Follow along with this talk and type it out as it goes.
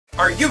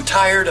Are you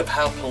tired of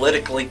how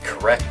politically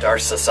correct our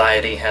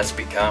society has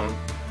become?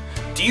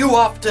 Do you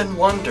often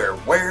wonder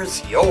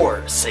where's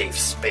your safe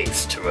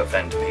space to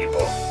offend people?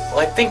 Well,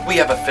 I think we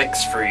have a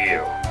fix for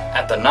you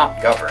at the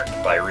Not Governed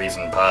by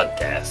Reason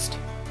podcast.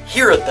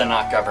 Here at the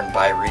Not Governed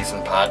by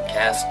Reason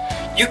podcast,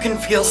 you can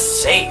feel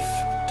safe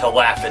to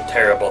laugh at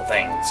terrible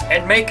things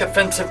and make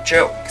offensive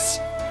jokes,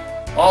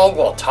 all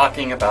while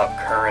talking about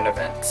current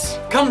events.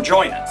 Come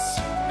join us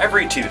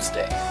every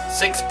Tuesday,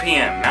 6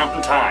 p.m.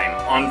 Mountain Time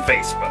on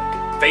Facebook.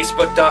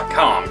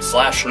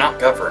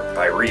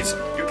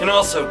 Facebook.com/NotGovernedByReason. You can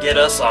also get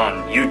us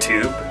on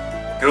YouTube,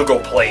 Google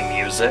Play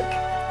Music,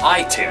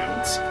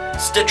 iTunes,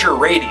 Stitcher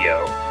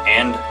Radio,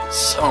 and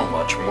so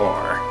much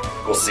more.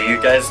 We'll see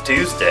you guys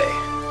Tuesday.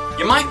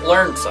 You might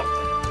learn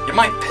something. You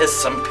might piss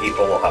some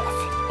people off.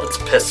 Let's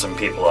piss some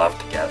people off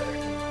together.